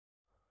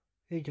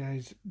Hey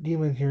guys,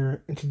 Demon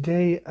here, and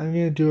today I'm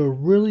going to do a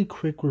really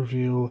quick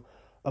review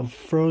of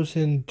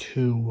Frozen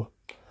 2.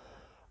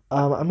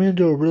 I'm going to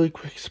do a really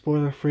quick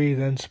spoiler-free,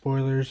 then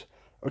spoilers.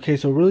 Okay,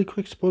 so really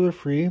quick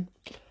spoiler-free.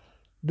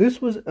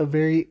 This was a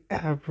very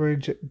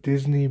average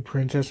Disney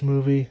princess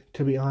movie,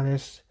 to be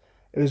honest.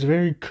 It was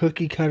very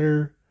cookie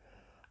cutter,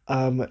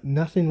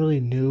 nothing really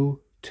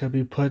new to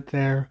be put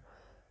there.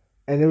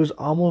 And it was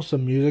almost a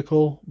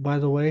musical, by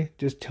the way,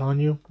 just telling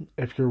you,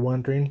 if you're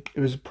wondering. It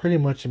was pretty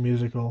much a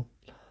musical.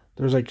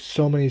 There's like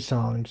so many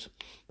songs.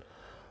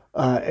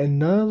 And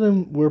none of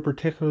them were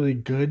particularly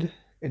good,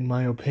 in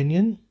my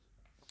opinion.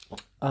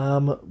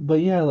 But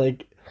yeah,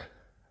 like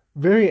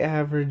very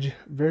average,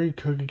 very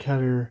cookie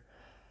cutter,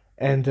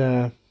 and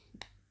I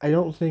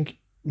don't think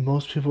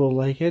most people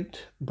like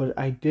it. But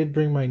I did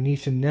bring my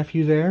niece and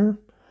nephew there.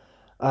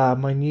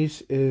 My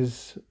niece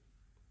is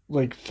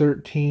like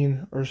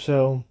 13 or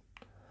so,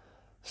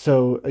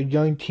 so a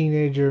young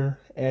teenager,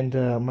 and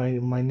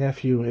my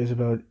nephew is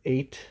about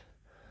 8,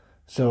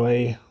 so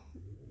a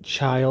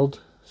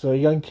child, so a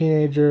young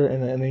teenager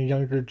and a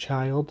younger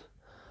child.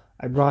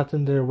 I brought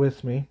them there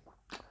with me,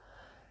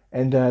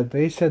 and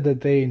they said that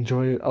they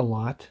enjoyed it a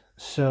lot.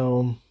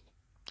 So,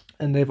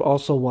 and they've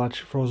also watched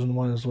Frozen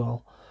 1 as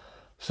well.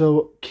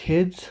 So,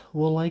 kids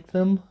will like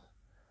them.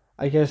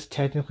 I guess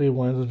technically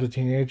one of them's a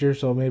teenager,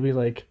 so maybe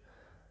like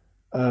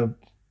uh,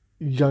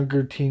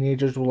 younger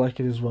teenagers will like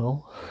it as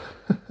well.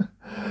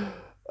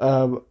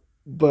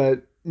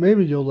 But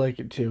maybe you'll like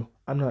it too.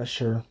 I'm not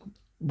sure.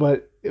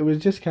 But it was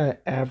just kind of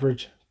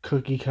average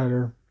cookie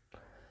cutter.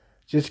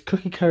 Just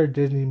cookie cutter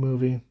Disney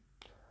movie.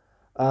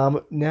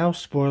 Now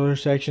spoiler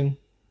section,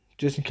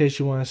 just in case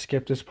you want to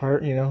skip this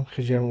part,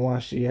 because you haven't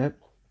watched it yet.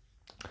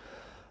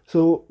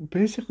 So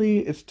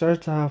basically, it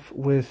starts off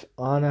with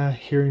Anna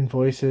hearing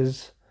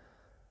voices.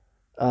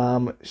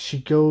 She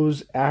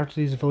goes after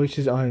these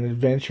voices on an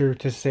adventure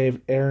to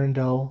save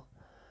Arendelle,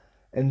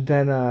 and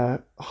then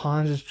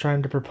Hans is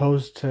trying to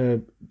propose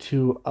to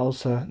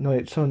Elsa. No,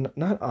 wait, so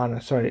not Anna.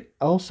 Sorry,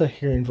 Elsa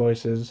hearing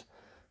voices.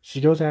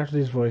 She goes after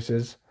these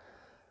voices.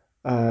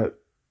 Uh,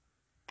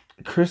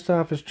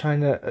 Kristoff is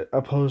trying to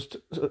propose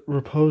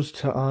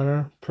to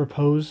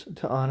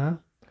Anna,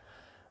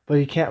 but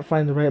he can't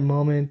find the right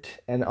moment,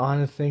 and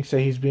Anna thinks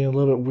that he's being a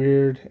little bit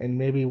weird and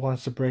maybe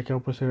wants to break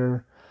up with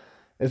her.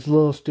 It's a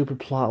little stupid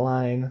plot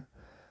line.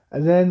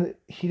 And then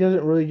he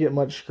doesn't really get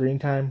much screen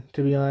time,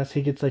 to be honest.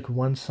 He gets like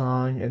one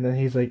song, and then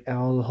he's like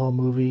out of the whole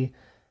movie.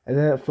 And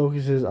then it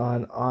focuses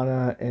on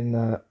Anna and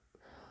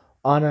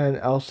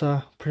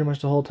Elsa pretty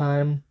much the whole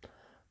time.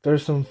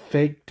 There's some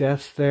fake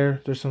deaths there.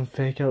 There's some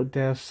fake out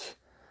deaths.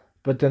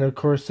 But then, of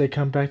course, they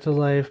come back to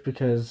life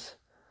because,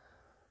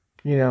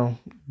 you know,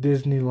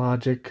 Disney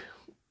logic.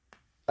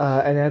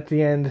 And at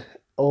the end,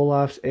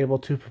 Olaf's able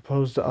to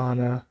propose to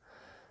Anna.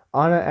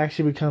 Anna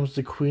actually becomes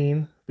the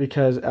queen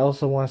because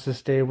Elsa wants to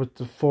stay with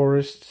the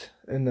forest,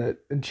 in the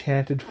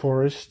enchanted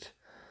forest,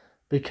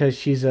 because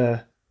she's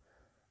a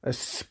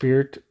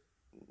spirit,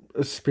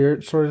 a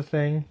spirit sort of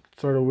thing,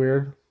 sort of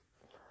weird.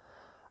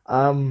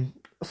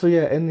 So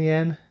yeah, in the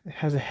end, it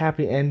has a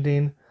happy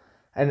ending,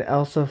 and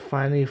Elsa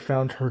finally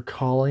found her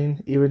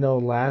calling, even though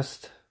the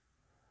last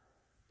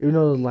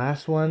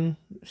one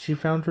she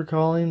found her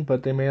calling,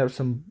 but they made up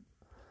some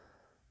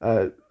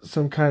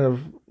kind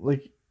of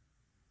like,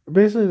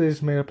 basically they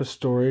just made up a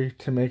story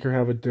to make her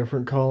have a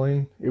different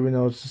calling, even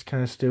though it's just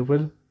kind of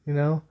stupid, you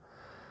know?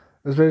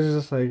 It's basically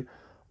just like,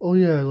 oh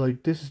yeah,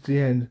 like this is the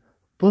end,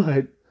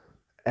 but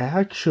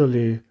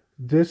actually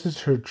this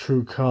is her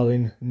true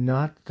calling,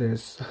 not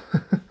this.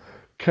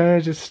 Kind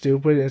of just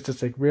stupid. It's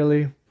just like,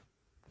 really,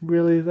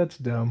 really, that's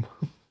dumb.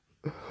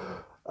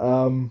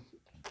 um,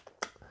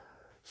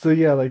 so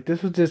yeah, like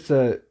this was just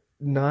a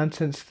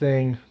nonsense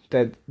thing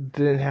that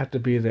didn't have to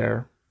be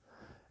there.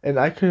 And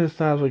I could have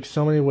thought of like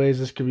so many ways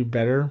this could be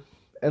better.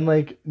 And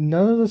like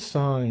none of the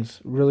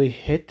songs really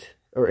hit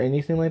or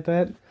anything like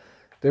that.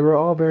 They were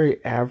all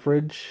very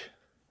average.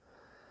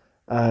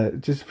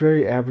 Just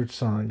very average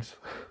songs.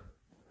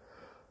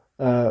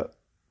 Uh,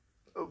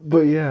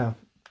 but yeah,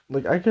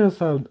 like I could have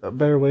thought of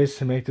better ways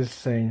to make this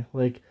thing.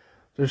 Like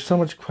there's so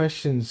much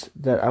questions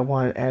that I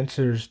wanted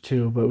answers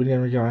to, but we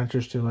never got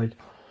answers to. Like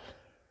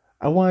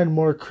I wanted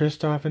more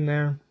Kristoff in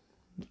there.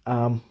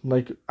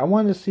 Like I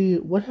wanted to see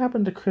what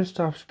happened to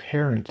Kristoff's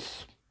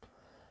parents.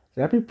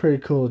 That'd be pretty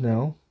cool to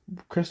know.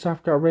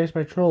 Kristoff got raised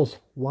by trolls.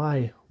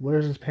 Why?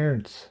 Where's his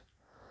parents?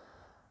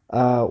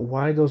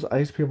 Why those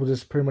ice people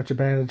just pretty much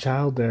abandoned the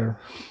child there?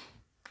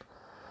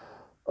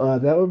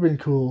 That would have been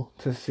cool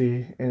to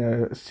see in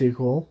a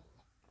sequel.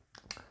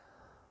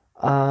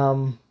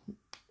 Um,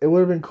 it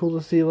would have been cool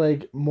to see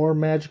like more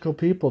magical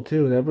people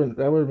too. That would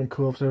have been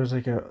cool if there was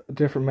like a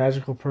different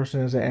magical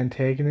person as an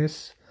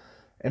antagonist,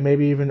 and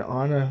maybe even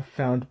Anna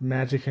found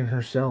magic in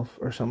herself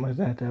or something like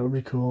that. That would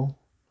be cool.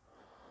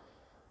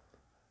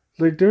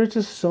 Like there's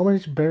just so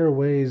much better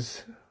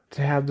ways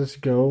to have this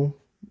go,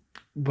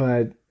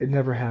 but it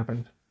never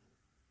happened.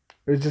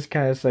 It was just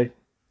kind of like,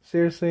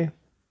 seriously,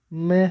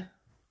 meh,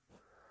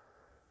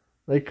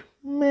 like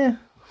meh.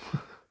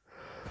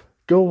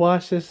 go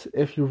watch this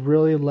if you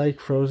really like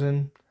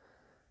Frozen,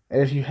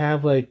 and if you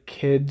have like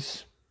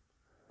kids,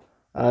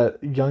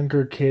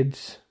 younger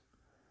kids,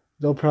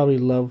 they'll probably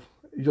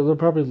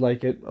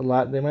like it a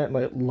lot. They might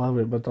like love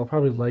it, but they'll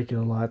probably like it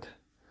a lot.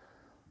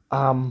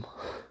 Um,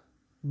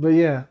 but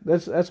yeah,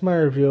 that's my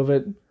review of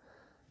it.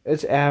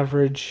 It's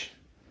average.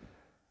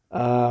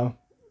 Uh,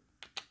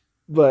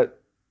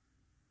 but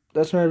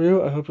that's my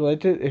review. I hope you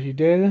liked it. If you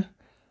did,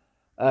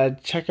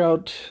 check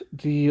out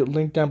the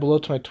link down below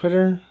to my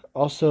Twitter.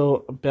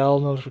 Also, a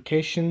bell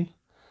notification.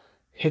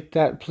 Hit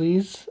that,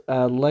 please.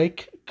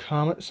 Like,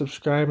 comment,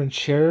 subscribe, and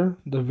share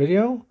the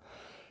video.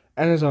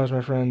 And as always,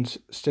 my friends,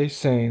 stay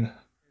sane.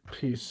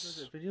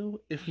 Peace.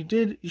 Video. If you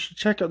did, you should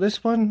check out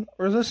this one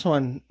or this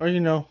one. Or,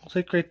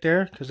 click right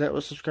there, because that will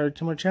subscribe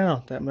to my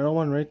channel. That middle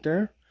one right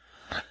there.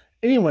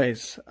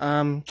 Anyways,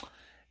 I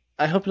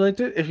hope you liked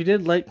it. If you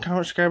did, like,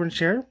 comment, subscribe, and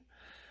share.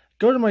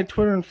 Go to my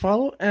Twitter and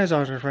follow. And as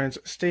always, my friends,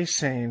 stay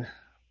sane.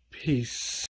 Peace.